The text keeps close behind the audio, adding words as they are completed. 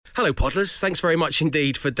Hello, Podlers. Thanks very much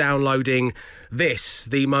indeed for downloading this,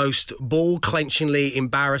 the most ball-clenchingly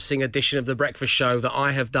embarrassing edition of The Breakfast Show that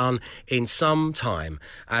I have done in some time,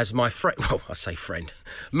 as my friend,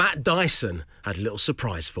 Matt Dyson had a little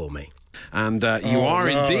surprise for me. And you are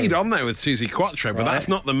indeed on there with Susie Quattro, but that's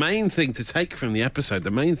not the main thing to take from the episode.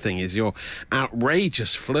 The main thing is your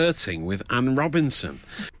outrageous flirting with Anne Robinson.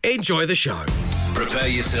 Enjoy the show. Prepare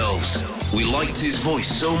yourselves. We liked his voice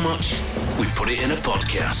so much, we put it in a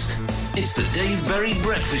podcast. It's the Dave Berry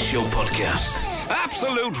Breakfast Show podcast.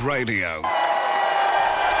 Absolute Radio.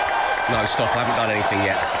 No, stop. I haven't done anything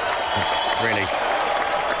yet. Really.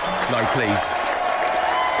 No, please.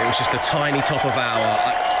 It was just a tiny top of hour.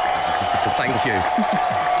 Thank you.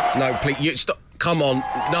 No, please. You stop. Come on.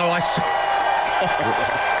 No,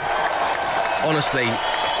 honestly,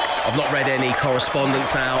 I've not read any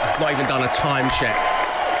correspondence out. Not even done a time check.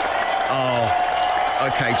 Oh,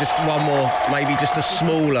 okay. Just one more. Maybe just a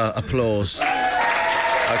smaller applause.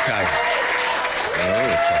 Okay.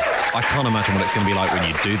 I can't imagine what it's going to be like when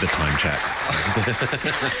you do the time check.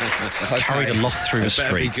 Okay. Carried aloft through the It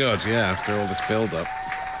better be streets. good, yeah, after all this build-up.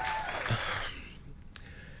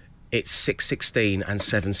 It's 6:16 and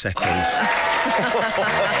 7 seconds.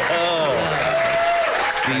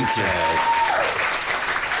 Detailed.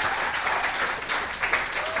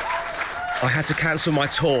 I had to cancel my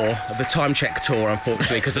tour, the time check tour,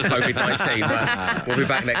 unfortunately, because of COVID-19. But we'll be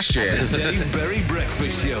back next year. The Dave Berry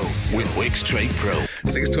Breakfast Show with Wix Trade Pro.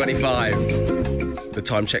 6:25. The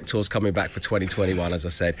time check tour's coming back for 2021, as I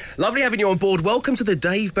said. Lovely having you on board. Welcome to the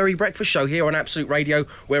Dave Berry Breakfast Show here on Absolute Radio,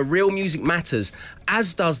 where real music matters,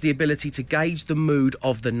 as does the ability to gauge the mood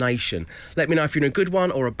of the nation. Let me know if you're in a good one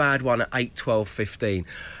or a bad one at 8, 12, 15.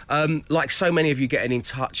 Like so many of you getting in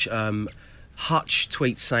touch, Hutch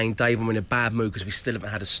tweets saying, Dave, I'm in a bad mood because we still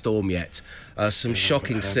haven't had a storm yet. Some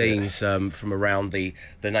shocking scenes from around the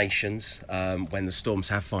nations when the storms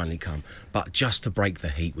have finally come. But just to break the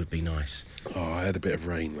heat would be nice. Oh, I had a bit of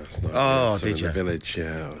rain last night. Oh, So did in you? the village,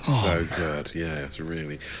 yeah, it was so good. Yeah, it was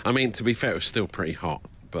really... I mean, to be fair, it was still pretty hot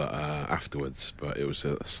but afterwards, but it was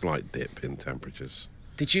a slight dip in temperatures.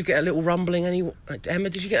 Did you get a little rumbling? Emma,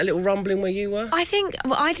 did you get a little rumbling where you were? I think,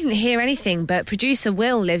 I didn't hear anything, but producer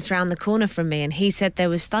Will lives round the corner from me and he said there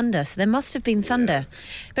was thunder, so there must have been thunder.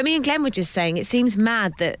 But me and Glenn were just saying it seems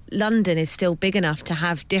mad that London is still big enough to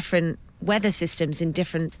have different weather systems in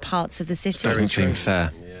different parts of the city. Doesn't seem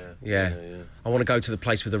fair. Yeah. I want to go to the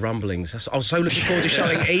place with the rumblings. I was so looking forward to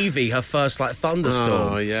showing Evie her first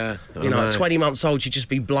thunderstorm. Oh, yeah. You know, at 20 months old, she'd just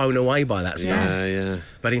be blown away by that stuff. Yeah.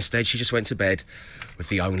 But instead, she just went to bed with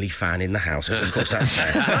the only fan in the house, which of course that's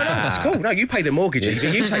fair. No, that's cool. No, you pay the mortgage,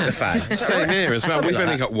 Evie. You take the fan. Same here as well. Something We've like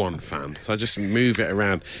only that. got one fan, so I just move it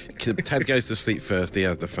around. Ted goes to sleep first, he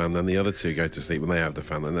has the fan, then the other two go to sleep when they have the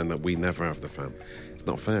fan, and then we never have the fan. It's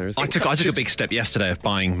not fair, is it? I took a big step yesterday of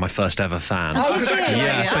buying my first ever fan. Oh, did you?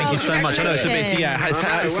 Yeah, thank you so much. I know it's a bit,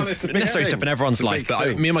 it's a necessary step in everyone's life,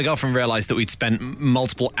 but me and my girlfriend realised that we'd spent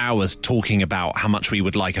multiple hours talking about how much we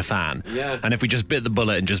would like a fan. Yeah. And if we just bit the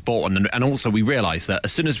bullet and just bought one, and also we realised that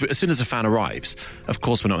as soon as a fan arrives, of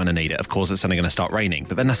course we're not going to need it. Of course it's only going to start raining,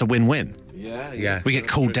 but then that's a win-win. Yeah. We get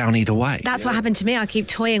cooled down either way. That's what happened to me. I keep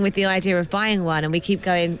toying with the idea of buying one and we keep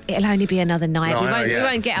going, it'll only be another night. No, we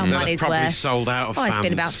won't get our They're money's probably worth. sold out of It's been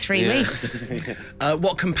fans. about 3 weeks.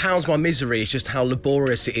 What compounds my misery is just how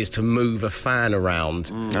laborious it is to move a fan around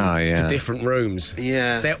to different rooms.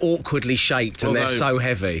 Yeah. They're awkwardly shaped and they're Although- so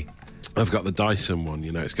heavy. I've got the Dyson one,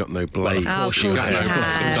 you know, it's got no blades. Oh, of course you It's got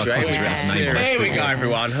have. Here we go,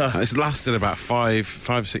 everyone. It's lasted about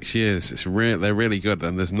 5-6 years. They're really good,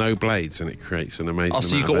 and there's no blades, and it creates an amazing. Oh,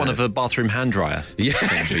 so you amount got one air. of a bathroom hand dryer? Yeah.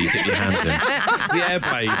 Things where you dip your hands in. the air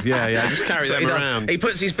blade. Yeah. Just carry So them he does- around. He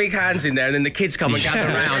puts his big hands in there and then the kids come and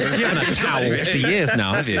gather around. You haven't had towels for years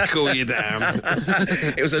now, have you? Cool you down.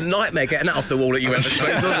 It was a nightmare getting that off the wall at you ever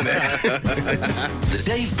spoke, wasn't it? The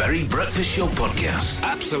Dave Berry Breakfast Show podcast.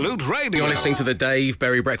 Absolute Radio. You're listening to the Dave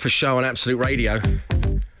Berry Breakfast Show on Absolute Radio,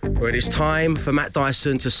 where it is time for Matt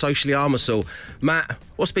Dyson to socially arm us all. Matt,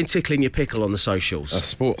 what's been tickling your pickle on the socials? A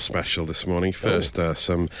sports special this morning. First,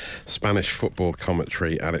 some Spanish football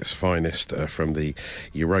commentary at its finest from the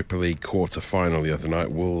Europa League quarter-final the other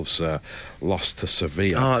night. Wolves lost to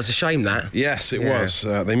Sevilla. Oh, it's a shame that. Yes, it was.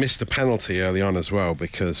 They missed a penalty early on as well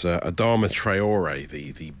because Adama Traore,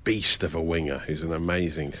 the beast of a winger, who's an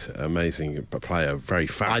amazing player, very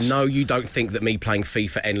fast. I know you don't think that me playing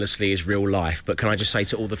FIFA endlessly is real life, but can I just say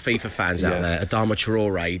to all the FIFA fans out there, Adama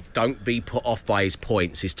Traore, don't be put off by his points.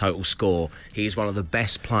 points, his total score. He is one of the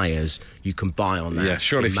best players you can buy on that. Yeah,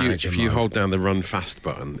 surely if you mode. hold down the run fast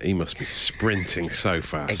button, he must be sprinting so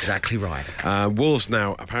fast. Exactly right. Wolves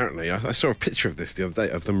now, apparently, I saw a picture of this the other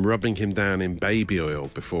day, of them rubbing him down in baby oil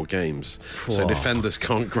before games, so defenders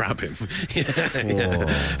can't grab him.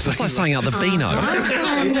 yeah. So it's like something out of the Beano.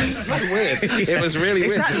 Very weird. It was really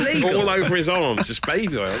weird. that legal? All over his arms, just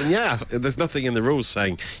baby oil. And there's nothing in the rules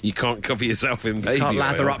saying you can't cover yourself in baby oil. Can't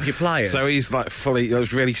lather up your players. So he's like it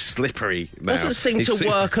was really slippery now. Doesn't seem to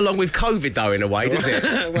work along with COVID, though, in a way, does it?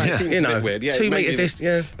 Well, it seems a bit weird. 2 metre distance,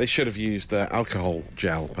 yeah. They should have used alcohol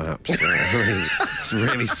gel, perhaps. It's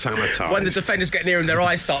really sanitised. When the defenders get near him, their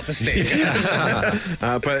eyes start to stick.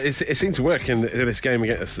 But it seemed to work in this game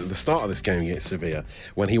against the start of this game against Sevilla,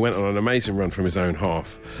 when he went on an amazing run from his own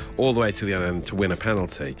half all the way to the end to win a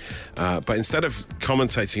penalty. But instead of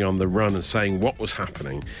commentating on the run and saying what was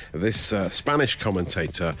happening, this Spanish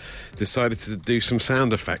commentator decided to do some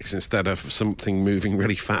sound effects instead of something moving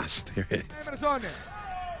really fast. Here it is.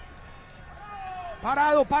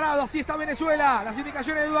 Parado, así está Venezuela. Las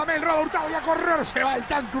indicaciones de Dudamel, roba Hurtado y a correr. Se va el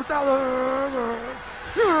tanque Hurtado.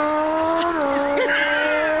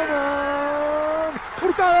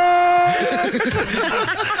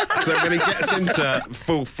 So when he gets into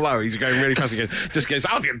full flow, he's going really fast. He just goes,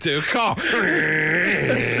 I'll get to a car.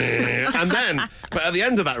 But at the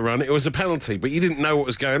end of that run, it was a penalty, but you didn't know what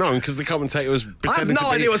was going on because the commentator was pretending I have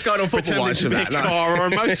no idea what's going on pretending to be a car or a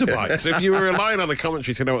motorbike. So if you were relying on the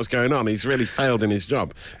commentary to know what's going on, he's really failed in his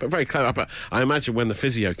job. But very clever. But I imagine when the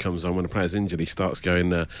physio comes on, when a player's injured, he starts going,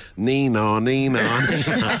 nee-nah, nee-nah, nee-nah.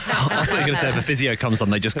 I thought you were going to say if a physio comes on,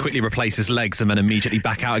 they just quickly replace his legs and then immediately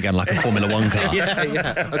back out again like a Formula One car.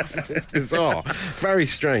 It's bizarre. Very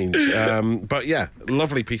strange. But yeah,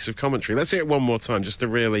 lovely piece of commentary. Let's hear it one more time just to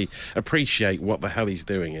really appreciate what the hell he's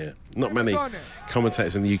doing here. Not many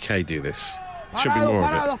commentators in the UK do this. Should be more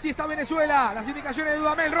of it. Así está Venezuela. Las indicaciones de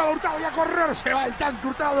Dudamel, roba Hurtado y a correr. Se va el tanque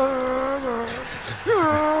Hurtado.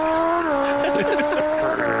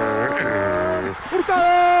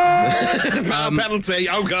 Penalty.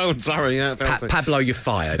 Oh, God, sorry. Yeah, Pablo, you're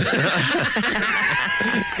fired.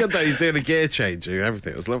 It's good though. He's doing a gear change and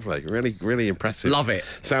everything. It was lovely. Really, really impressive. Love it.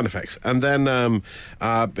 Sound effects. And then,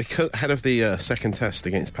 because ahead of the second test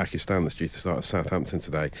against Pakistan that's due to start at Southampton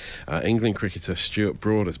today, England cricketer Stuart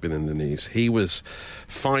Broad has been in the news. He was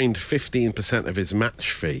fined 15% of his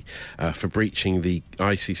match fee for breaching the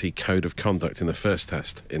ICC Code of Conduct in the first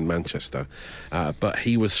test in Manchester. But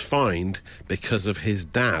he was fined because of his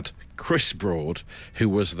dad, Chris Broad, who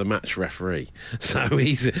was the match referee. So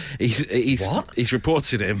he's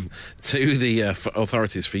reported him to the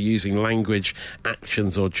authorities for using language,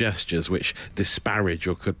 actions or gestures which disparage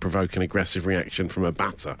or could provoke an aggressive reaction from a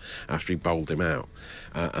batter after he bowled him out.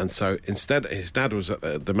 And so instead, his dad was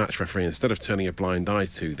at the match referee. Instead of turning a blind eye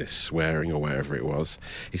to this swearing or whatever it was,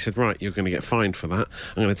 he said, right, you're going to get fined for that.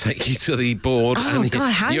 I'm going to take you to the board. Oh,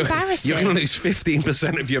 God, how embarrassing. You're going to lose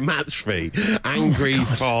 15% of your match fee. Angry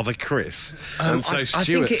Father Chris. And so I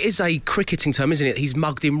think it is a cricketing term, isn't it? He's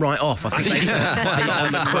mugged him right off. I think they quite a lot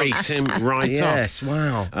on the crease. Him right off. Yes,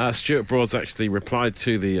 wow. Stuart Broad's actually replied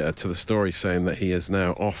to the story saying that he is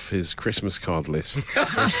now off his Christmas card list.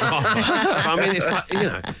 I mean, it's like, you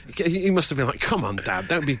know, he must have been like, come on, Dad,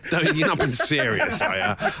 you're not being serious, are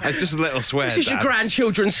you? Just a little swear, This is Dad. your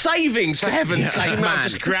grandchildren's savings, for heaven's sake, You might man. have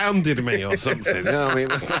just grounded me or something. You know, I mean,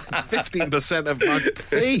 15% of my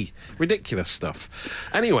fee. Ridiculous stuff.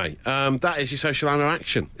 Anyway, that is your social ammo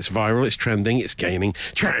action. It's viral, it's trending, it's gaining.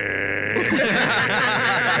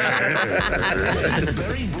 The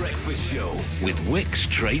Berry Breakfast Show with Wix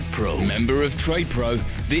Trade Pro. Member of Trade Pro,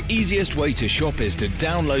 the easiest way to shop is to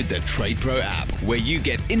download the Trade Pro app, where you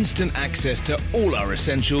get instant access to all our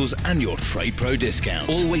essentials and your Trade Pro discounts.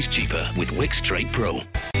 Always cheaper with Wix Trade Pro.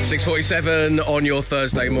 6:47 on your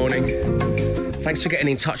Thursday morning. Thanks for getting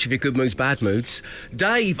in touch with your good moods, bad moods.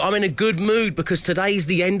 Dave, I'm in a good mood because today's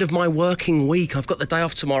the end of my working week. I've got the day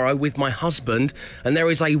off tomorrow with my husband and there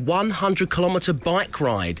is a 100-kilometre bike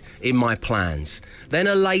ride in my plans. Then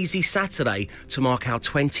a lazy Saturday to mark our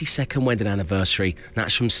 22nd wedding anniversary.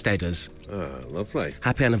 That's from Stedders. Oh, lovely.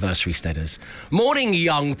 Happy anniversary, Stedders. Morning,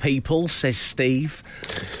 young people, says Steve.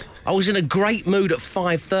 I was in a great mood at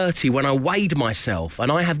 5:30 when I weighed myself,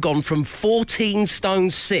 and I have gone from 14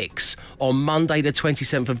 stone 6 on Monday the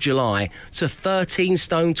 27th of July to 13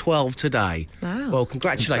 stone 12 today. Wow. Well,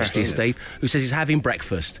 congratulations to Steve, who says he's having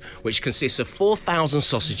breakfast, which consists of 4,000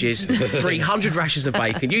 sausages, 300 rashers of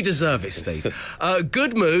bacon. You deserve it, Steve.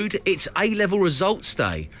 Good mood. It's A-level results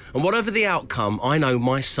day. And whatever the outcome, I know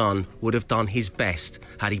my son would have done his best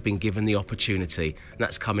had he been given the opportunity. And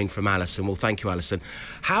that's coming from Alison. Well, thank you, Alison.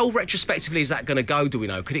 How retrospectively is that going to go, do we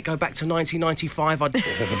know? Could it go back to 1995?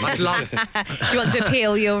 I'd love... Do you want to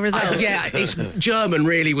appeal your results? Yeah, it's German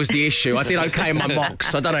really was the issue. I did OK in my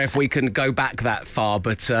mocks. I don't know if we can go back that far,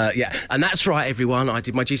 but yeah. And that's right, everyone. I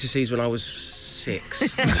did my GCSEs when I was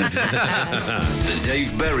 6. The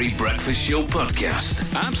Dave Berry Breakfast Show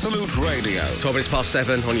Podcast. Absolute Radio. 12 minutes past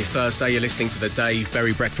 7 on your Thursday. You're listening to the Dave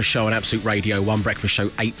Berry Breakfast Show on Absolute Radio. One breakfast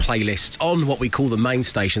show, 8 playlists on what we call the main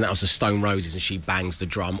station. That was the Stone Roses and She Bangs the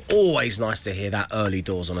Drum. Always nice to hear that early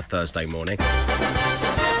doors on a Thursday morning.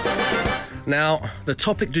 Now, the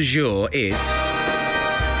topic du jour is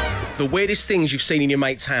the weirdest things you've seen in your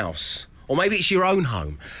mate's house. Or maybe it's your own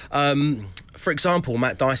home. For example,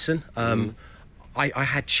 Matt Dyson, I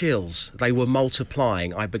had chills. They were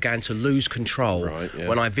multiplying. I began to lose control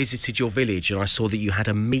when I visited your village and I saw that you had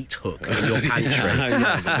a meat hook in your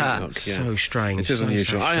pantry. So strange. It is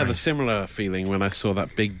unusual. I had a similar feeling when I saw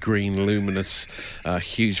that big green luminous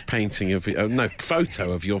huge painting of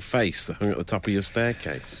photo of your face that hung at the top of your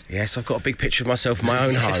staircase. Yes, I've got a big picture of myself in my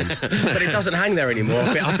own home, but it doesn't hang there anymore.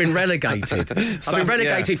 I've been relegated. I've been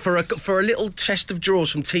relegated for a little chest of drawers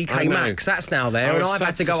from TK Maxx. That's now there, and I've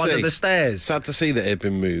had to go under the stairs. Sad to see that it had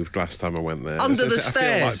been moved last time I went there. Under the stairs.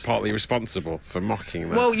 I feel like partly responsible for mocking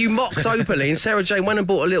that. Well, you mocked openly, and Sarah Jane went and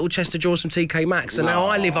bought a little chest of drawers from TK Maxx, and now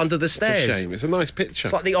I live under the stairs. It's a shame. It's a nice picture.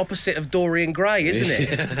 It's like the opposite of Dorian Gray, isn't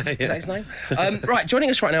it? Is that his name? Right, joining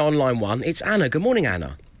us right now on line 1, it's Anna. Good morning,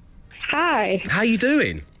 Anna. Hi. How you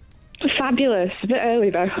doing? Fabulous. A bit early,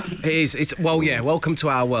 though. It is. Well, yeah, welcome to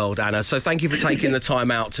our world, Anna. So thank you for taking the time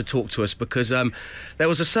out to talk to us, because there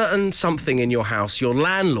was a certain something in your house. Your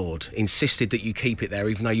landlord insisted that you keep it there,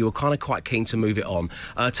 even though you were kind of quite keen to move it on.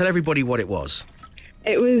 Tell everybody what it was.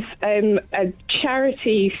 It was a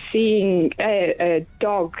charity seeing a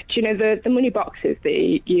dog. Do you know the money boxes that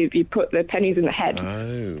you put the pennies in the head?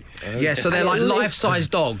 Oh. Yeah, so they're like life-size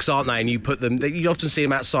dogs, aren't they? And you put them... You often see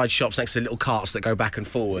them outside shops next to little carts that go back and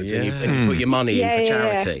forwards, and you put your money in for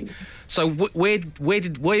charity. Yeah. So where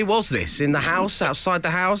was this? In the house? Outside the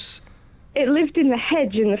house? It lived in the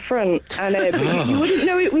hedge in the front, and you wouldn't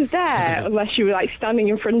know it was there unless you were like standing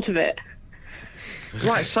in front of it.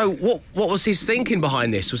 Right, so what was his thinking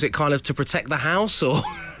behind this? Was it kind of to protect the house, or...?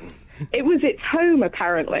 It was its home,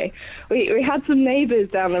 apparently. We had some neighbours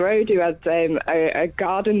down the road who had a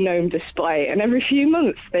garden gnome display, and every few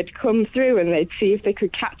months they'd come through and they'd see if they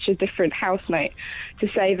could catch a different housemate to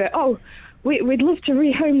say that, we'd love to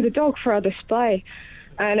rehome the dog for our display.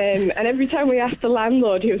 And every time we asked the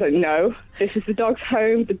landlord, he was like, no, this is the dog's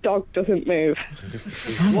home, the dog doesn't move.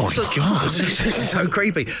 Oh, my God. This is so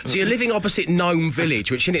creepy. So you're living opposite Gnome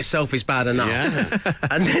Village, which in itself is bad enough. Yeah.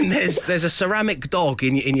 And then there's a ceramic dog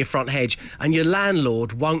in your front hedge, and your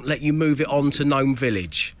landlord won't let you move it on to Gnome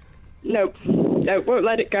Village. Nope, won't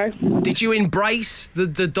let it go. Did you embrace the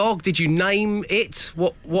dog? Did you name it?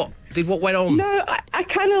 What went on? No, I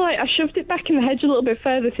kind of I shoved it back in the hedge a little bit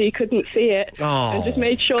further so you couldn't see it. Oh, and just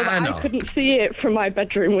made sure that Anna. I couldn't see it from my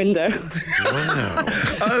bedroom window. Wow.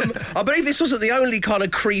 I believe this wasn't the only kind of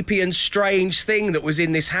creepy and strange thing that was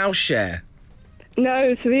in this house share.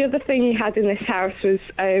 No, so the other thing he had in this house was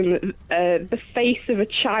the face of a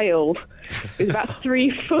child. It was about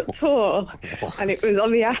 3 foot tall, and it was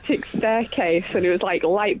on the attic staircase, and it was like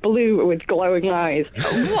light blue with glowing eyes.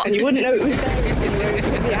 What? And you wouldn't know it was there if you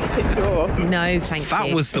opened the attic door. No, thank you.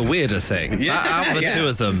 That was the weirder thing. Out of the two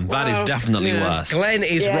of them, that is definitely worse. Glenn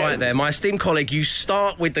is right there. My esteemed colleague, you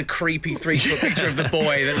start with the creepy 3-foot picture of the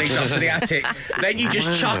boy that leads up to the attic. Then you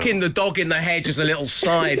just chuck in the dog in the hedge as a little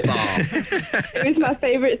sidebar. It was my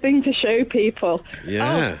favourite thing to show people.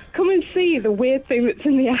 Yeah. Come and see the weird thing that's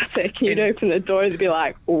in the attic. You'd open the door and they'd be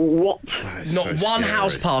like, what? Not one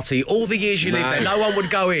house party. All the years you lived there, no one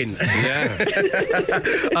would go in. Yeah.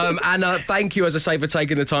 Anna, thank you, as I say, for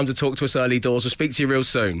taking the time to talk to us early doors. We'll speak to you real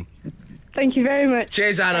soon. Thank you very much.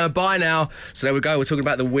 Cheers, Anna. Bye now. So there we go. We're talking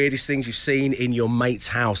about the weirdest things you've seen in your mate's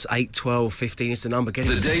house. 8, 12, 15 is the number. Get it.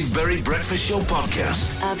 The Dave Berry Breakfast Show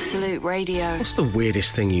Podcast. Absolute Radio. What's the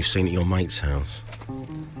weirdest thing you've seen at your mate's house?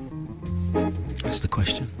 That's the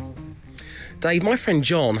question. Dave, my friend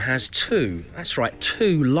John has two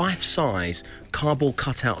life-size cardboard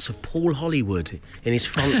cutouts of Paul Hollywood in his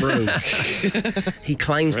front room. He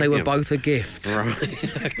claims they were both a gift.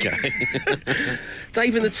 Right, okay.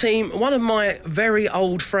 Dave and the team, one of my very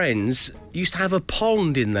old friends used to have a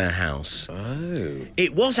pond in their house. Oh.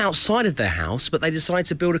 It was outside of their house, but they decided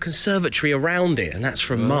to build a conservatory around it, and that's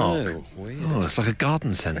from Mark. Weird. Oh, it's like a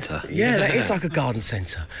garden centre. Yeah, that is like a garden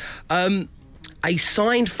centre. A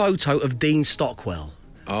signed photo of Dean Stockwell.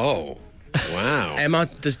 Oh, wow. Emma,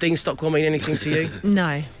 does Dean Stockwell mean anything to you?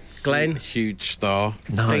 No. Glenn? Huge star.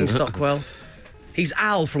 No. Dean Stockwell? He's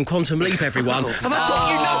Al from Quantum Leap, everyone. Have I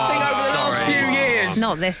taught you nothing over the last few years?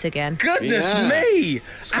 Not this again. Goodness Yeah. me!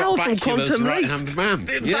 Scott Al from Bakula's Quantum Leap. right-hand man.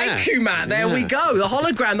 Thank you, Matt. There we go. The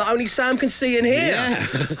hologram that only Sam can see and hear. Yeah.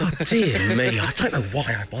 Oh, dear me. I don't know why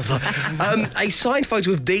I bother. A signed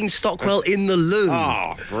photo of Dean Stockwell in the loo.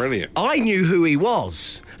 Oh, brilliant. I knew who he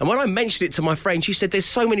was. And when I mentioned it to my friend, she said there's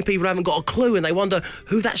so many people who haven't got a clue and they wonder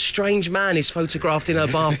who that strange man is photographed in her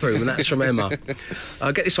bathroom. And that's from Emma.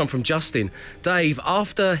 Get this one from Justin. Dave,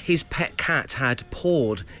 after his pet cat had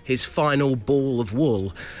poured his final ball of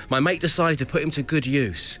wool, my mate decided to put him to good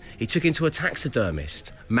use. He took him to a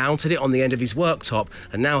taxidermist, mounted it on the end of his worktop,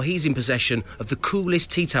 and now he's in possession of the coolest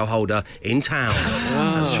tea towel holder in town.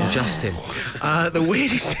 That's from Justin. The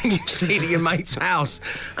weirdest thing you've seen at your mate's house.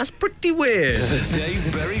 That's pretty weird. The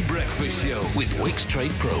Dave Berry Breakfast Show with Wix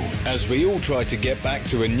Trade Pro. As we all try to get back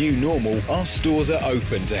to a new normal, our stores are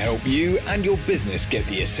open to help you and your business get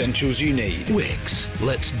the essentials you need. Wix,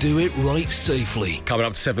 let's do it right safely. Coming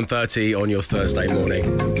up to 7:30 on your Thursday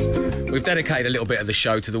morning. We've dedicated a little bit of the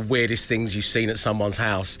show to the weirdest things you've seen at someone's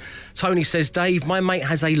house. Tony says, Dave, my mate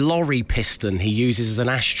has a lorry piston he uses as an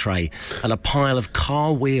ashtray and a pile of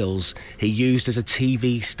car wheels he used as a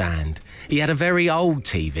TV stand. He had a very old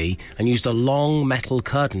TV and used a long metal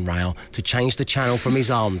curtain rail to change the channel from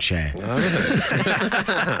his armchair. What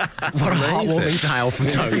a heartwarming tale from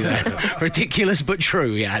Tony there. Ridiculous but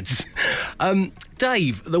true, he adds.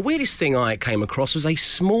 Dave, the weirdest thing I came across was a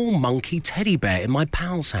small monkey teddy bear in my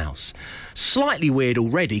pal's house. Slightly weird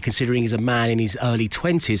already, considering he's a man in his early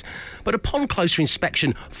 20s, but upon closer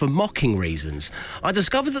inspection, for mocking reasons, I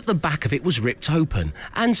discovered that the back of it was ripped open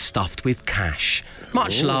and stuffed with cash.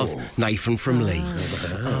 Much love, Nathan from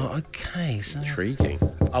Leeds. Oh, okay. So... Intriguing.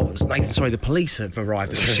 Oh, it was Nathan, sorry, the police have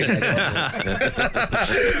arrived at the ship.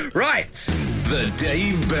 Right. The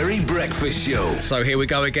Dave Berry Breakfast Show. So here we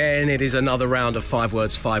go again. It is another round of 5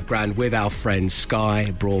 words, 5 grand with our friend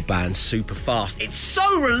Sky Broadband Superfast. It's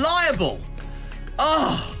so reliable.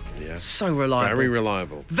 Oh, Yeah. so reliable. Very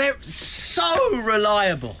reliable. So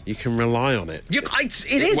reliable. You can rely on it.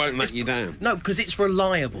 It won't let you down. No, because it's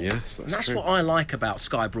reliable. Yes, that's true. what I like about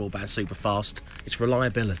Sky Broadband Superfast. It's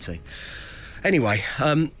reliability. Anyway,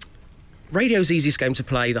 radio's the easiest game to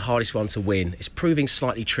play, the hardest one to win. It's proving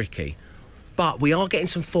slightly tricky. But we are getting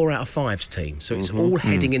some 4 out of 5s, team. So it's all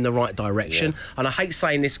heading in the right direction. Yeah. And I hate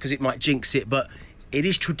saying this because it might jinx it, but it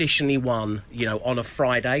is traditionally won, on a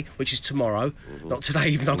Friday, which is tomorrow. Not today,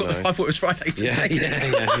 even though I thought it was Friday today.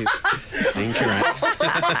 Yeah. Incorrect.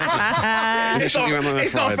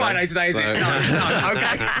 It's not Friday today, is it? No,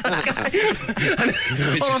 okay.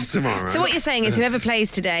 It's just tomorrow. So what you're saying is whoever plays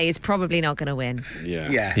today is probably not going to win.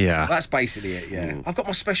 Yeah. Yeah. That's basically it, yeah. I've got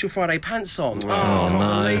my special Friday pants on. I can't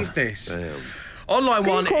believe this. Damn. Online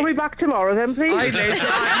one. Call me back tomorrow then, please. Hey, Liz.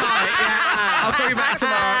 I'll call you back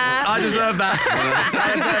tomorrow. I deserve that.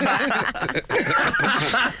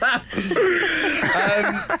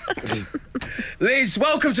 Liz,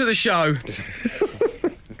 welcome to the show.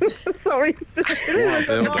 Sorry.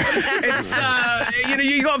 It's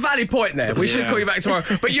you got a valid point there. We should call you back tomorrow.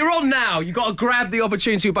 But you're on now. You've got to grab the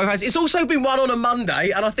opportunity with both hands. It's also been one on a Monday,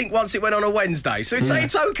 and I think once it went on a Wednesday. So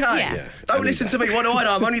it's okay. Yeah. Don't listen to me. What do I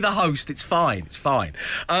know? I'm only the host. It's fine. It's fine.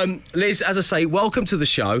 Liz, as I say, welcome to the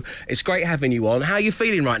show. It's great having you on. How are you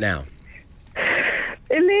feeling right now?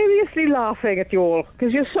 Hilariously laughing at you all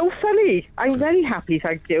because you're so funny. I'm very happy,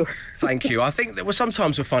 thank you. Thank you. I think that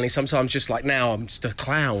sometimes we're funny, sometimes just like now I'm just a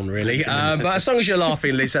clown, really. But as long as you're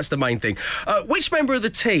laughing, Liz, that's the main thing. Which member of the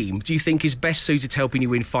team do you think is best suited to helping you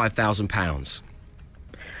win £5,000?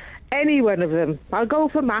 Any one of them. I'll go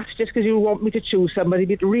for Matt just because you want me to choose somebody,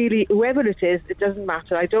 but really, whoever it is, it doesn't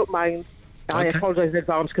matter. I don't mind. I apologise in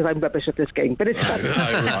advance because I'm rubbish at this game, but it's fun.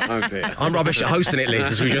 Oh, dear. I'm rubbish at hosting it, Liz,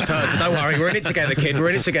 as we just heard, so don't worry, we're in it together, kid, we're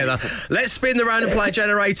in it together. Let's spin the random player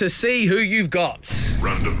generator, see who you've got.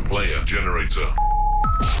 Random player generator.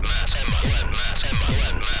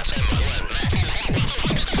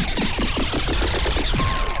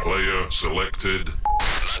 Player selected.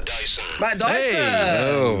 Matt Dyson. Matt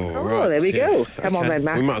Dyson! Right, there we yeah. go. Come on then,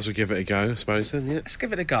 Matt. We might as well give it a go, I suppose, then, yeah. Let's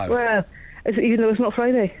give it a go. Well, even though it's not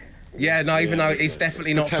Friday. Yeah, no, even though it's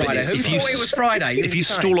definitely not pretend Friday. it is. Who If you thought it was Friday? If you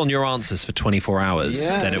stall on your answers for 24 hours,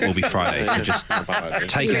 then it will be Friday. So just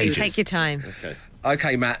take Really, ages. take your time. Okay.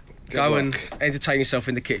 Okay, Matt, go and luck. entertain yourself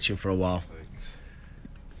in the kitchen for a while.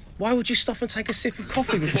 Why would you stop and take a sip of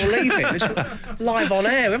coffee before leaving? It's live on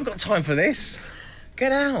air. We haven't got time for this.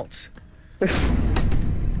 Get out.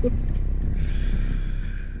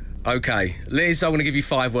 Okay, Liz, I'm going to give you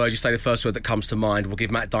 5 words. You say the first word that comes to mind. We'll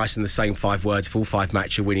give Matt Dyson the same 5 words. For all 5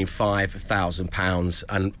 match, you're winning £5,000.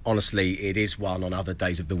 And honestly, it is one on other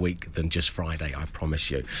days of the week than just Friday, I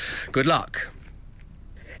promise you. Good luck.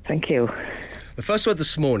 Thank you. The first word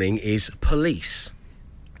this morning is police.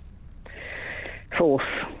 Force.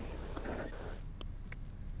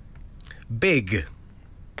 Big.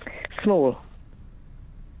 Small.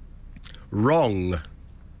 Wrong.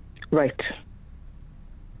 Right.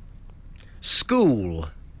 School.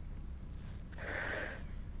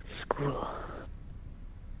 School.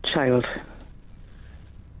 Child.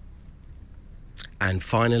 And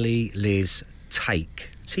finally, Liz, take.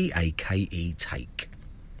 T-A-K-E, take.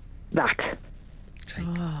 That. Take.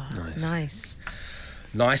 Nice.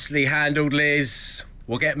 Nicely handled, Liz.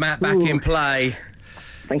 We'll get Matt back in play.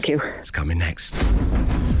 Thank you. It's coming next.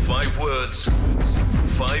 5 words,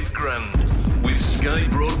 5 grand with Sky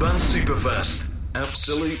Broadband Superfast.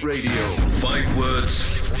 Absolute Radio. 5 words,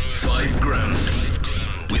 5 grand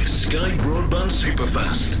with Sky Broadband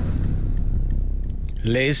Superfast.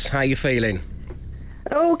 Liz, how you feeling?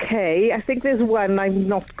 Okay, I think there's one I'm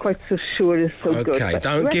not quite so sure is so good. Okay, but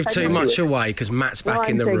don't the give rest I too can much do. away because Matt's No, back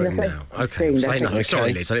in I'm the saying room nothing. now. I'm Okay, saying say nothing. nothing. Sorry,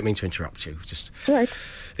 Okay. Liz, I didn't mean to interrupt you. Just Right.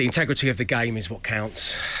 the integrity of the game is what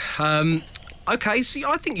counts. Okay, so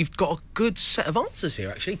I think you've got a good set of answers here,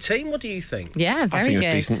 actually. Team, what do you think? Yeah, I very think it was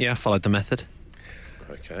good. decent. Yeah, followed the method.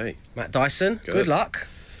 Okay. Matt Dyson, good Good. luck.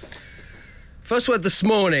 First word this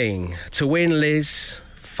morning to win, Liz,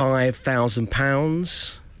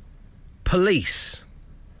 £5,000. Police.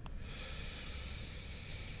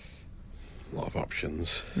 A lot of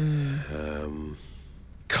options.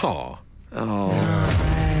 Car.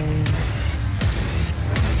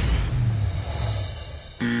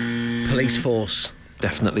 Police force.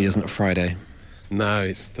 Definitely isn't a Friday. No,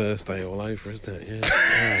 it's Thursday all over, isn't it? Yeah.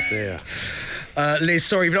 Oh, dear. Liz,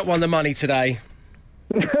 sorry, you've not won the money today.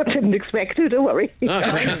 Didn't expect to, don't worry.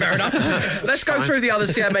 Okay, fair enough. Let's go through the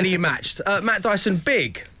others, see how many you matched. Matt Dyson,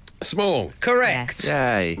 big. Small. Correct.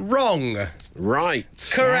 Yay. Wrong.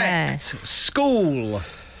 Right. Correct. Yes. School.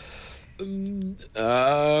 Run.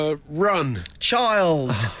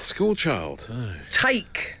 Child. School child. Oh.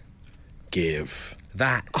 Take. Give.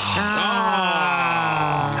 That.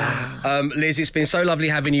 Liz, it's been so lovely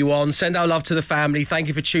having you on. Send our love to the family. Thank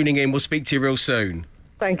you for tuning in. We'll speak to you real soon.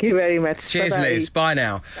 Thank you very much. Cheers, Bye-bye. Liz. Bye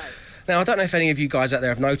now. Now, I don't know if any of you guys out there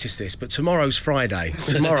have noticed this, but tomorrow's Friday.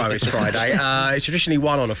 Tomorrow is Friday. It's traditionally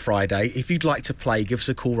one on a Friday. If you'd like to play, give us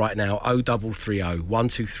a call right now, 0330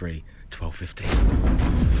 123 1215.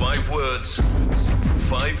 5 words,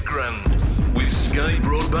 5 grand with Sky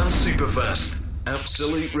Broadband Superfast.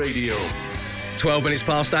 Absolute Radio. 12 minutes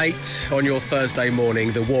past 8 on your Thursday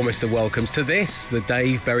morning. The warmest of welcomes to this, the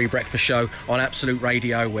Dave Berry Breakfast Show on Absolute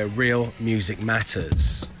Radio, where real music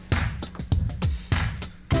matters.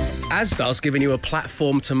 Asda's giving you a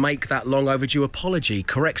platform to make that long overdue apology,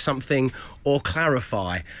 correct something or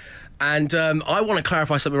clarify. And I want to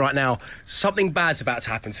clarify something right now. Something bad's about to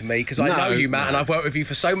happen to me because I know you, Matt, and I've worked with you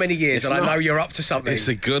for so many years, and I know you're up to something. It's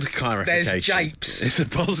a good clarification. There's japes. It's a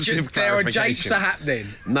positive There are clarification. japes are happening.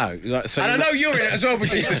 No. So And I know you're in it as well,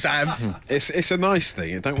 producer Sam. It's a nice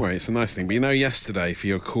thing. Don't worry, it's a nice thing. But you know, yesterday for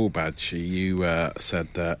your call badge, you said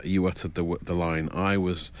you uttered the line, I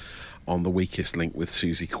was on the weakest link with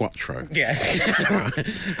Susie Quattro. Yes.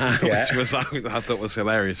 Which was I thought was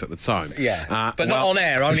hilarious at the time. Yeah. But not on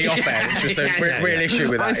air, only off air, which was the real issue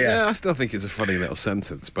with that. I still think it's a funny little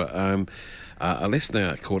sentence. But a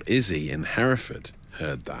listener called Izzy in Hereford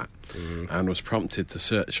heard that and was prompted to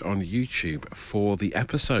search on YouTube for the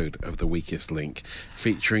episode of The Weakest Link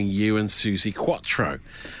featuring you and Susie Quattro.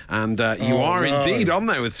 And you are indeed on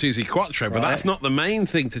there with Susie Quattro, but that's not the main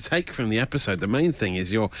thing to take from the episode. The main thing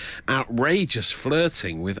is your outrageous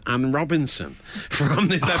flirting with Anne Robinson from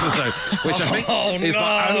this episode, which I think is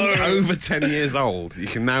like over 10 years old. You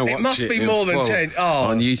can now watch it. It must be in more than full 10.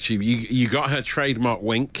 on YouTube. You got her trademark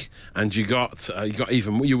wink, and you got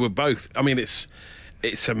even. You were both. I mean, it's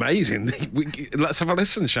amazing. Let's have a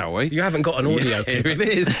listen, shall we? You haven't got an audio. Here it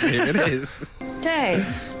is. Here it is. Dave.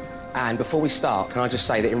 And before we start, can I just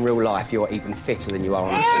say that in real life you're even fitter than you are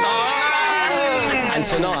on the And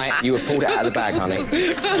tonight, you have pulled it out of the bag, honey.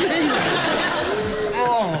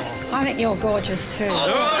 I think you're gorgeous too.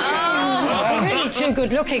 You're really too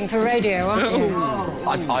good looking for radio, aren't you?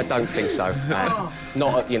 I don't think so.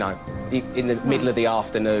 Not, in the middle of the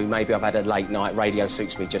afternoon, maybe I've had a late night, radio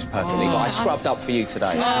suits me just perfectly, but I scrubbed up for you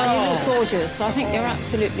today. You look gorgeous. I think you're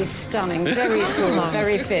absolutely stunning. Very cool,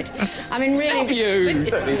 very fit. I mean, really... Stop you!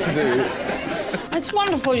 Don't need to do it. It's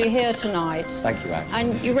wonderful you're here tonight. Thank you, Anne.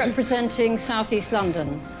 And you're representing South East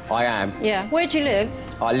London. I am. Yeah. Where do you live?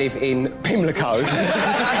 I live in Pimlico.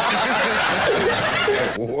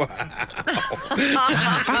 Wow.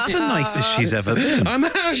 That's the nicest she's ever been. I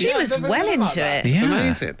know. She was well into it. It's Yeah.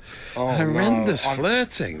 amazing. Horrendous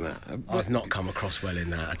flirting, that. I've not come across well in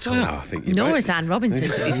that at all. Well, I think you Nor might. is Anne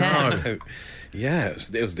Robinson, to be fair. No. Yeah,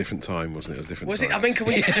 it was a different time, wasn't it? It was a different Was time. it? I mean, can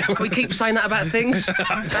we keep saying that about things?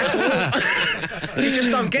 That's all. You just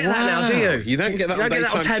don't get that now, do you? You don't get that You on don't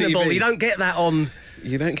get that on daytime Tenable. TV. You don't get that on...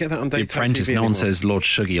 You don't get that on The daytime Apprentice, TV no one anymore. says, Lord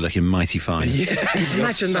Sugar, you're looking mighty fine.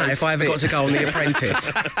 Imagine so that if I ever got to fit. go on The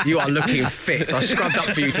Apprentice. You are looking fit. I scrubbed up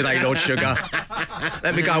for you today, Lord Sugar.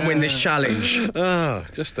 Let me go and win this challenge. Oh,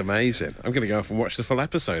 just amazing. I'm going to go off and watch the full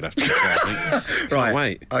episode after this. I think. Can't Right.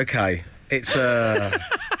 wait. Okay. It's The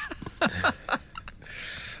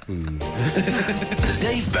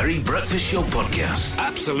Dave Berry Breakfast Show Podcast.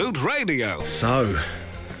 Absolute Radio. So,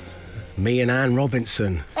 me and Anne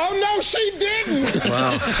Robinson. Oh, no, she didn't!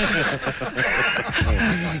 Well,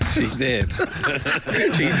 She did.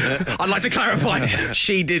 I'd like to clarify.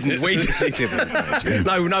 She didn't. She didn't.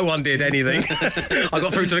 No one did anything. I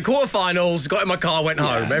got through to the quarterfinals, got in my car, went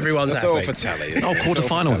home. Everyone's That's happy. all for telly. Oh,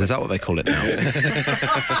 quarterfinals, is that what they call it now?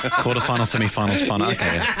 Quarterfinals, semi-finals, final.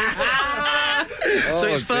 Okay. Yeah. So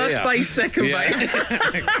it's first dear. base, second Yeah. base.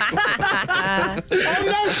 Oh,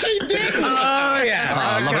 no, she didn't! Oh, yeah. Oh,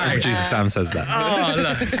 I love it when producer Sam says that. Oh,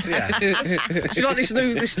 look, yeah. Do you like this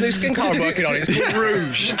new skin colour I'm working on? It's called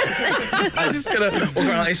Rouge. I'm just going to walk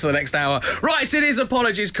around like this for the next hour. Right, it is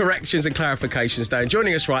Apologies, Corrections and Clarifications Day. And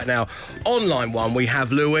joining us right now on line one, we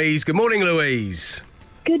have Louise. Good morning, Louise.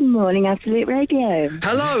 Good morning, Absolute Radio.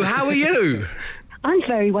 Hello, how are you? I'm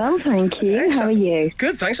very well, thank you. Excellent. How are you?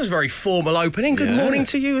 Good, thanks. That was a very formal opening. Good morning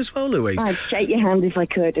to you as well, Louise. I'd shake your hand if I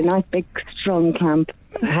could. A nice, big, strong clamp.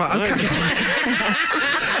 Right, okay.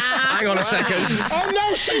 Hang on a second. Oh,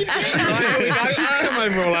 no, she didn't! Right, here we go. She's come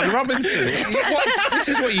over all Anne Robinson. This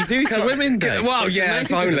is what you do to women, Dave. Well, It's yeah, if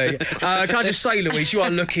amazing. only. Can I just say, Louise, you are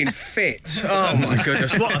looking fit. Oh, my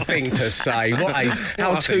goodness, what a thing to say.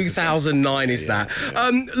 How a thing to say. 2009 is that?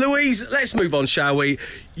 Louise, let's move on, shall we?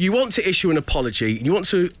 You want to issue an apology. You want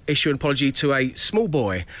to issue an apology to a small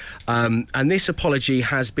boy. And this apology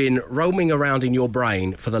has been roaming around in your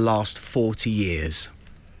brain for the last 40 years.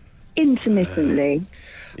 Intermittently.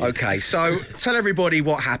 OK, so tell everybody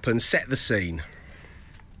what happened. Set the scene.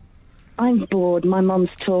 I'm bored. My mum's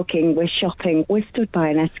talking. We're shopping. We're stood by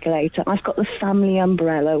an escalator. I've got the family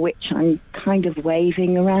umbrella, which I'm kind of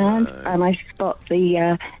waving around, and I spot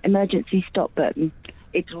the emergency stop button.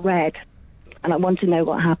 It's red, and I want to know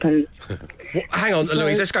what happened. Hang on,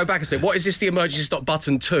 Louise, let's go back a step. What is this the emergency stop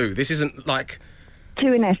button to? This isn't like...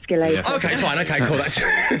 To an escalator. OK, fine, OK, cool. That's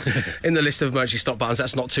in the list of emergency stop buttons.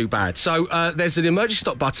 That's not too bad. So there's an emergency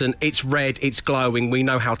stop button. It's red. It's glowing. We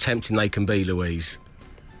know how tempting they can be, Louise.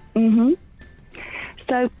 So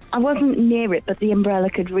I wasn't near it, but the umbrella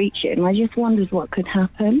could reach it, and I just wondered what could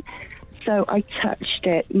happen. So I touched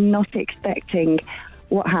it, not expecting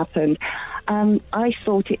what happened. I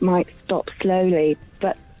thought it might stop slowly,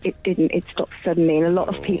 but it didn't. It stopped suddenly, and a lot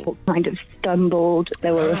of people kind of stumbled.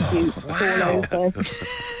 There were a few fallovers.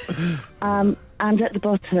 And at the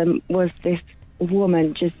bottom was this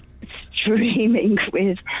woman just streaming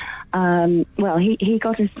with... he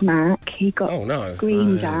got a smack. He got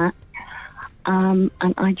screamed at. And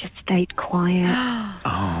I just stayed quiet.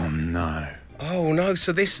 Oh, no. Oh, no.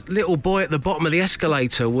 So this little boy at the bottom of the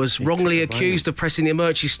escalator was wrongly accused of pressing the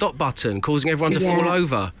emergency stop button, causing everyone to fall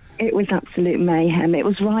over. It was absolute mayhem. It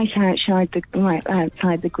was right outside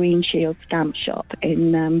the Green Shield stamp shop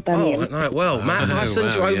in Birmingham. Oh, no. Well, Matt Dyson,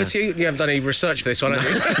 over to you. You haven't done any research for this one, have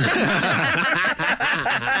you?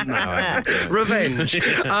 Revenge.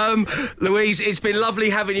 Louise, it's been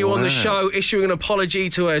lovely having you on the show, issuing an apology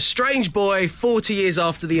to a strange boy 40 years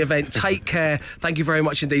after the event. Take care. Thank you very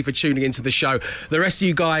much indeed for tuning into the show. The rest of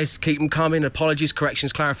you guys, keep them coming. Apologies,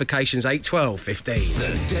 corrections, clarifications, 8, 12, 15.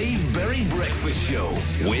 The Dave Berry Breakfast Show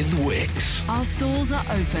with Wix. Our stores are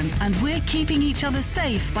open and we're keeping each other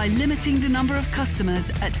safe by limiting the number of customers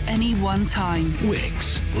at any one time.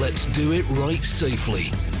 Wix, let's do it right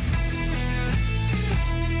safely.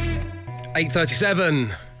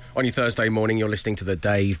 8:37. On your Thursday morning, you're listening to the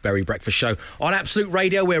Dave Berry Breakfast Show on Absolute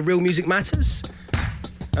Radio, where real music matters.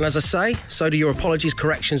 And as I say, so do your apologies,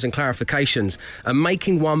 corrections and clarifications. And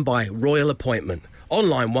making one by royal appointment. On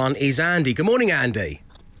line one is Andy. Good morning, Andy.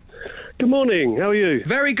 Good morning. How are you?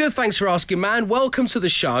 Very good, thanks for asking, man. Welcome to the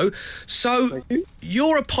show. So,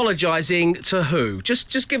 you're apologising to who?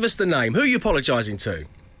 Just give us the name. Who are you apologising to?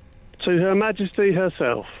 To Her Majesty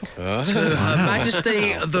herself. To Her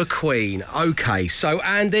Majesty the Queen. OK, so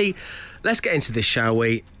Andy, let's get into this, shall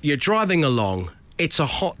we? You're driving along. It's a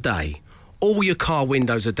hot day. All your car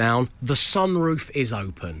windows are down. The sunroof is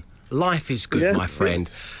open. Life is good, my friend.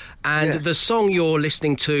 And the song you're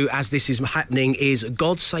listening to as this is happening is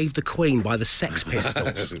God Save the Queen by the Sex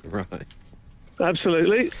Pistols. Right.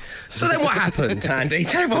 Absolutely. So then what happened, Andy?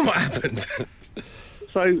 Tell everyone what happened.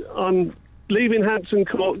 So I'm leaving Hampton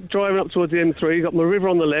Court, driving up towards the M3, got my river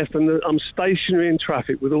on the left, and I'm stationary in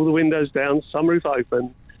traffic with all the windows down, sunroof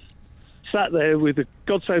open, sat there with the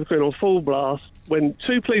God Save the Queen on full blast, when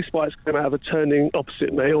two police bikes came out of a turning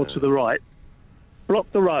opposite me or to the right,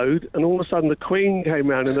 blocked the road, and all of a sudden the Queen came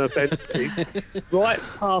round in her Bentley, right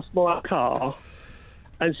past my car,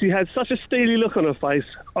 and she had such a steely look on her face,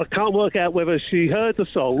 I can't work out whether she heard the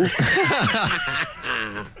song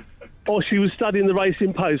or she was studying the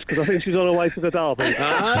Racing Post, because I think she's on her way to the Derby.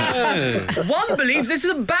 One believes this is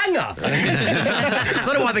a banger. I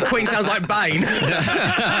don't know why the Queen sounds like Bane.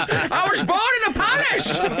 I was born in a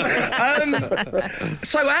palace.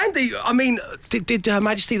 So, Andy, I mean, did Her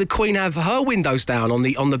Majesty the Queen have her windows down on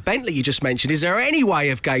the Bentley you just mentioned? Is there any way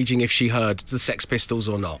of gauging if she heard the Sex Pistols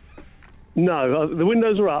or not? No, the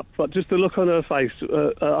windows were up, but just the look on her face,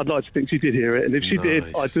 I'd like to think she did hear it, and if she did,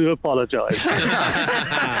 I do apologise.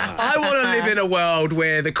 I want to live in a world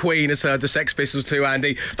where the Queen has heard the Sex Pistols too,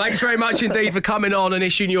 Andy. Thanks very much indeed for coming on and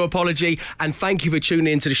issuing your apology, and thank you for tuning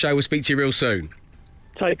in to the show. We'll speak to you real soon.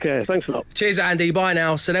 Take care. Thanks a lot. Cheers, Andy. Bye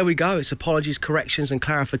now. So there we go. It's apologies, corrections and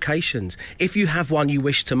clarifications. If you have one you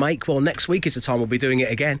wish to make, well, next week is the time we'll be doing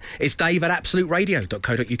it again. It's Dave at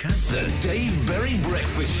absoluteradio.co.uk. The Dave Berry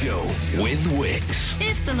Breakfast Show with Wix.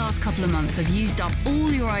 If the last couple of months have used up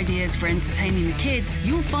all your ideas for entertaining the kids,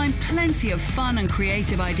 you'll find plenty of fun and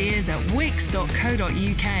creative ideas at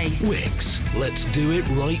wix.co.uk. Wix, let's do it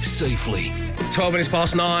right safely. 12 minutes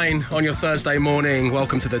past 9 on your Thursday morning.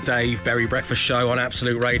 Welcome to the Dave Berry Breakfast Show on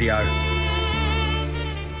Absolute Radio,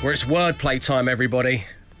 where it's wordplay time, everybody.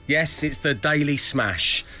 Yes, it's the Daily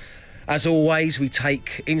Smash. As always, we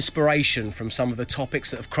take inspiration from some of the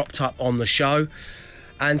topics that have cropped up on the show.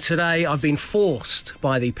 And today I've been forced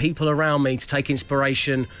by the people around me to take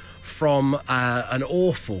inspiration from an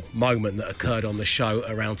awful moment that occurred on the show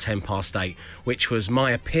around 10 past 8, which was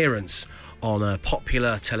my appearance on a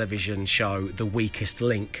popular television show, The Weakest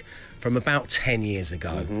Link, from about 10 years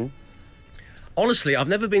ago. Mm-hmm. Honestly, I've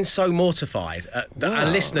never been so mortified at a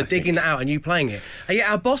listener digging that out and you playing it. And yet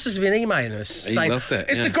our bosses have been emailing us saying, loved it,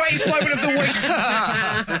 it's the greatest moment of the week.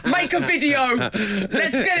 Make a video.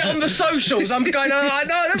 Let's get it on the socials. I'm going, I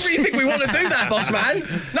don't really think we want to do that, boss man.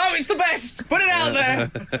 No, it's the best. Put it out there.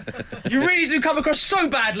 You really do come across so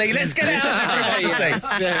badly. Let's get it out there for everyone to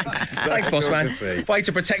see. Thanks, boss man. Way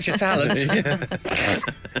to protect your talent.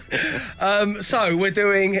 So we're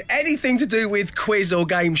doing anything to do with quiz or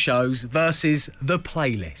game shows versus the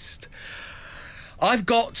playlist. I've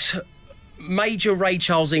got Major Ray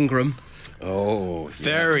Charles Ingram. Oh,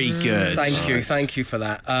 very good. Thank you for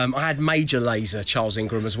that. I had Major Laser Charles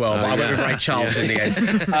Ingram as well, but I went with Ray Charles in the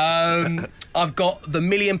end. I've got the £1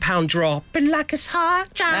 Million Drop. Been like a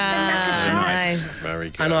heart, nice. Very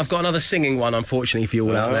good. And I've got another singing one, unfortunately for you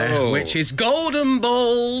all out there, which is Golden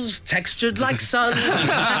Balls, Textured Like Sun.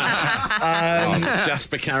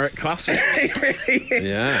 Jasper Carrot classic. It really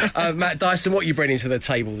is. Yeah. Matt Dyson, what are you bringing to the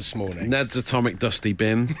table this morning? Ned's Atomic Dusty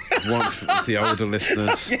Bin, one for the older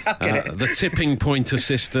listeners. The Tipping Pointer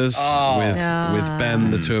Sisters with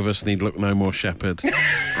Ben, the two of us need look no more shepherd,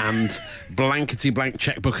 and Blankety Blank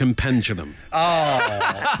Checkbook and Pendulum. Oh,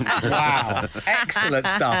 wow. Excellent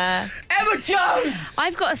stuff. Emma Jones!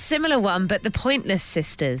 I've got a similar one, but the Pointless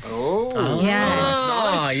Sisters.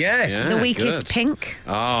 Yes. Yes. The Weakest Pink.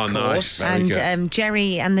 Oh, nice. And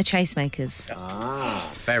Jerry and the Chasemakers.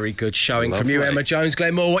 Very good showing from you, Emma Jones.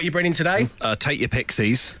 Glenn Moore, what are you bringing today? Take Your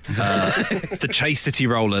Pixies, the Chase City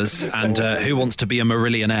Rollers, and Who Wants to Be a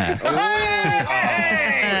Marillionaire?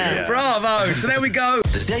 Bravo. So there we go.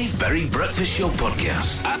 The Dave Berry Breakfast Show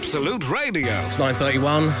Podcast. Absolute Radio. It's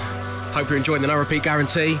 9:31. Hope you're enjoying the no repeat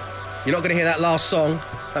guarantee. You're not going to hear that last song,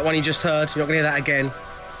 that one you just heard. You're not going to hear that again.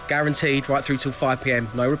 Guaranteed, right through till 5 p.m.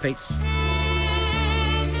 No repeats.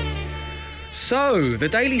 So, the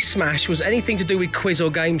Daily Smash was anything to do with quiz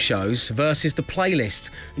or game shows versus the playlist.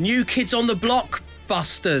 New Kids on the Block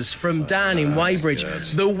Busters from Dan in Weybridge. Good.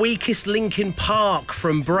 The Weakest Linkin Park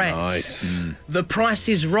from Brett. Nice. The Price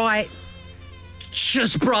is Right.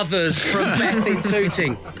 Just Brothers from Beth in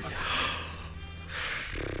Tooting.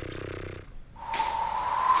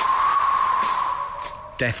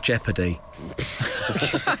 Deaf Jeopardy.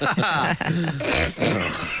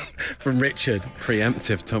 From Richard.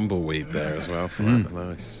 Preemptive tumbleweed there as well for that.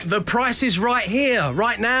 Nice. The Price is Right Here,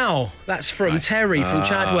 right now. That's from Terry from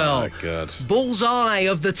Chadwell. Good. Bullseye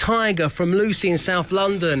of the Tiger from Lucy in South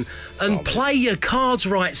London. And Play Your Cards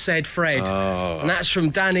Right, said Fred. And that's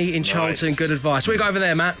from Danny in Charlton. Nice. Good advice. What you got over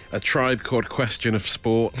there, Matt? A Tribe Called Question of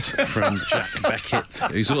Sport from Jack Beckett,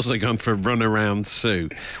 who's also gone for Run Around Sue,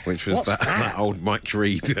 which was that old Mike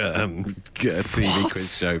Reed TV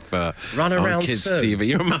quiz show for Run Around Kids Sue? TV.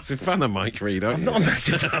 You're a massive fan of Mike Reed, aren't you? I'm not a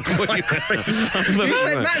massive fan of Mike Reed.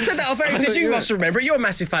 Matt said that off air. He said, you must remember it. You're a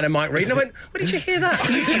massive fan of Mike Reed. And I went, where did you hear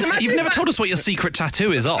that? You've never told us what your secret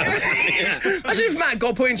tattoo is of. Imagine if Matt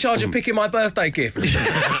got put in charge of picking my birthday gift.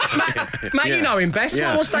 Matt, you know him best.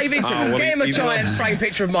 Yeah. What's Dave into? Get him a giant frame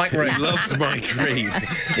picture of Mike Reed. He loves Mike Reed.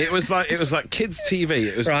 It was like kids' TV.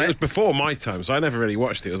 It was before my time, so I never really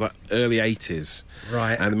watched it. It was like early 80s.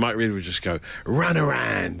 Right. And Mike Reed would just go, run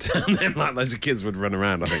around. And then like loads of kids would run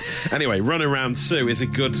around, I think. Anyway, Run Around Sue is a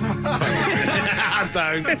good...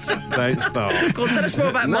 Don't start. Go on, tell us more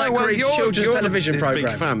about Mike Reed's children's television programme.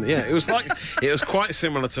 Big fan. Yeah, it was quite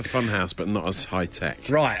similar to Funhouse, but not as high tech.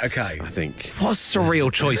 Right, okay. I think. What a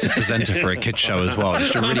surreal choice of presenter for a kids show as well.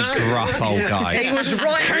 Just a really gruff old guy. He was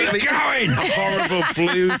right. Keep going! A horrible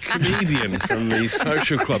blue comedian from the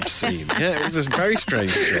social club scene. Yeah, it was this very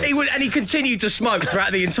strange choice. He continued to smoke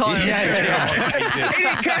throughout the entire He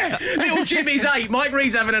didn't care. Little Jimmy's 8. Mike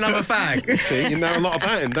Reed's having another fag. See, you know a lot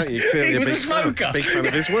about him, don't you? Clearly He was big a smoker. Big fan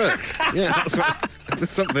of his work. Yeah, there's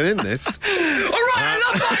something in this. All right, I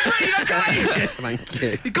love Mike Reed, okay? Thank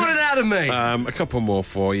you. You got it out of me. A couple more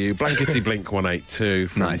for you. Blankety Blink 182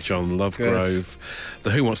 from John Lovegrove. The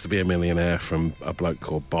Who Wants to Be a Millionaire from a bloke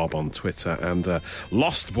called Bob on Twitter. And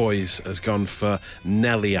Lost Boys has gone for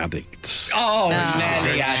Nelly Addicts. Oh,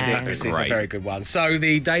 Nelly Addicts is a very good one. So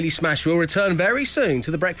the Daily Smash will return very soon to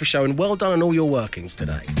The Breakfast Show, and well done on all your workings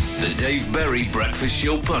today. The Dave Berry Breakfast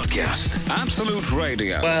Show Podcast. Absolute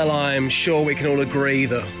Radio. Well, I'm sure we can all agree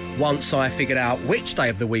that once I figured out which day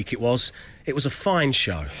of the week it was a fine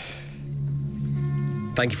show.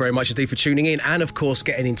 Thank you very much indeed for tuning in and, of course,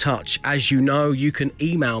 getting in touch. As you know, you can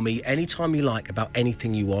email me anytime you like about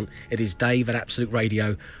anything you want. It is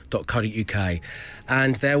dave@absoluteradio.co.uk.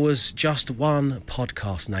 And there was just one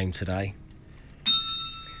podcast name today.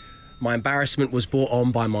 My embarrassment was brought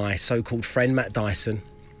on by my so-called friend Matt Dyson.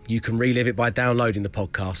 You can relive it by downloading the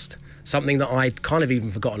podcast. Something that I'd kind of even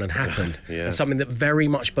forgotten had happened. And something that very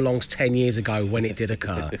much belongs 10 years ago when it did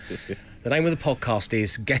occur. The name of the podcast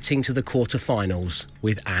is Getting to the Quarterfinals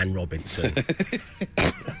with Anne Robinson.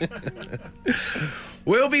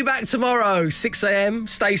 We'll be back tomorrow, 6 a.m.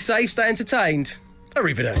 Stay safe, stay entertained.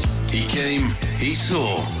 Arrivederci. He came, he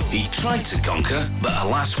saw, he tried to conquer, but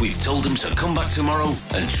alas, we've told him to come back tomorrow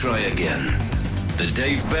and try again. The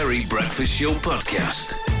Dave Berry Breakfast Show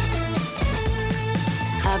Podcast.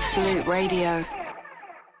 Absolute Radio.